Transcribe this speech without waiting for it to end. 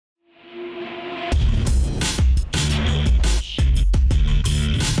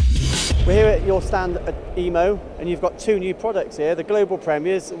We're here at your stand at EMO, and you've got two new products here, the global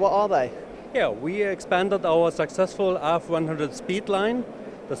premieres. What are they? Yeah, we expanded our successful RF100 Speed line.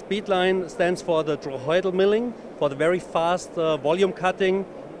 The Speed line stands for the toroidal milling, for the very fast volume cutting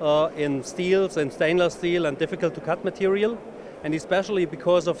in steels and stainless steel and difficult to cut material. And especially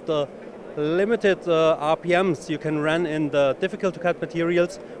because of the limited RPMs you can run in the difficult to cut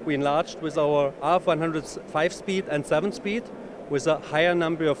materials, we enlarged with our RF100 5-speed and 7-speed with a higher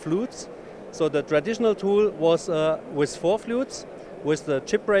number of flutes. So the traditional tool was with 4 flutes, with the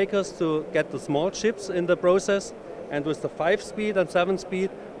chip breakers to get the small chips in the process, and with the 5-speed and 7-speed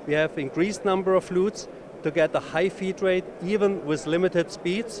we have increased number of flutes to get a high feed rate even with limited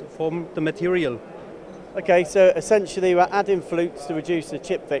speeds from the material. Okay, so essentially we're adding flutes to reduce the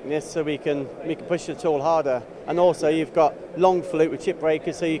chip thickness so we can push the tool harder, and also you've got long flute with chip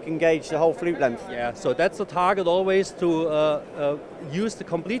breakers so you can gauge the whole flute length. Yeah, so that's the target always, to use the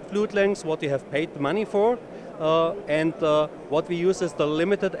complete flute length what you have paid the money for, and what we use is the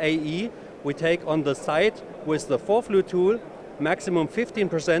limited AE. We take on the side with the 4 flute tool maximum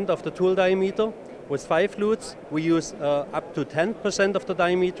 15% of the tool diameter. With 5 flutes, we use up to 10% of the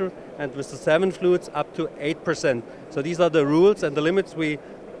diameter, and with the 7 flutes, up to 8%. So these are the rules and the limits we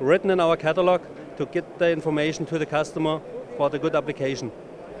written in our catalog to get the information to the customer for the good application.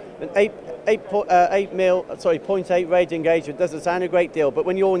 An 0.8 rate engagement doesn't sound a great deal, but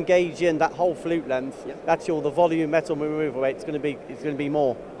when you're engaging that whole flute length, that's all the volume metal removal rate. It's going to be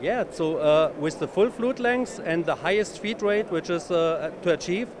more. Yeah. So with the full flute length and the highest feed rate, which is to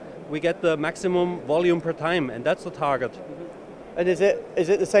achieve, we get the maximum volume per time, and that's the target. And is it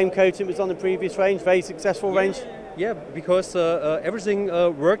the same coating as on the previous range? Very successful range? Yeah, because everything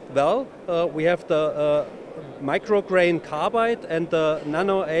worked well. We have the micrograin carbide and the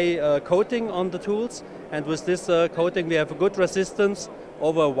nano A coating on the tools, and with this coating we have a good resistance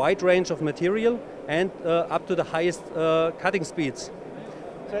over a wide range of material and up to the highest cutting speeds.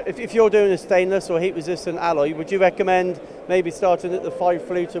 So if you're doing a stainless or heat-resistant alloy, would you recommend maybe starting at the 5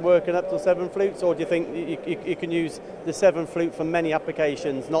 flute and working up to 7 flutes, or do you think you can use the 7 flute for many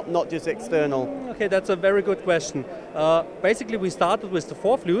applications, not just external? Okay, that's a very good question. Basically, we started with the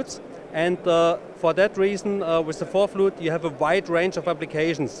 4 flutes, and for that reason, with the 4 flute, you have a wide range of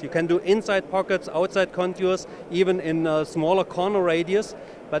applications. You can do inside pockets, outside contours, even in smaller corner radius.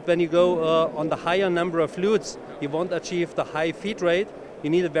 But when you go on the higher number of flutes, you won't achieve the high feed rate. You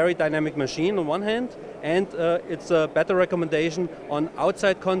need a very dynamic machine on one hand, and it's a better recommendation on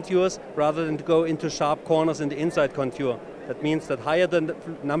outside contours rather than to go into sharp corners in the inside contour. That means that higher the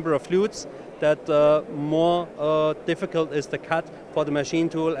number of flutes, that more difficult is the cut for the machine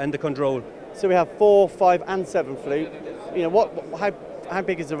tool and the control. So we have 4, 5 and 7 flute. You know, how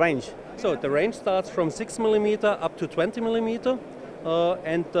big is the range? So the range starts from 6 mm up to 20 mm,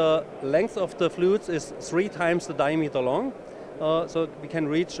 and the length of the flutes is 3 times the diameter long. So we can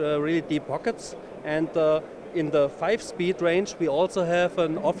reach really deep pockets, and in the 5-speed range we also have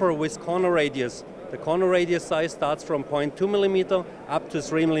an offer with corner radius. The corner radius size starts from 0.2 mm up to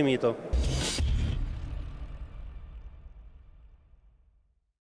 3 mm.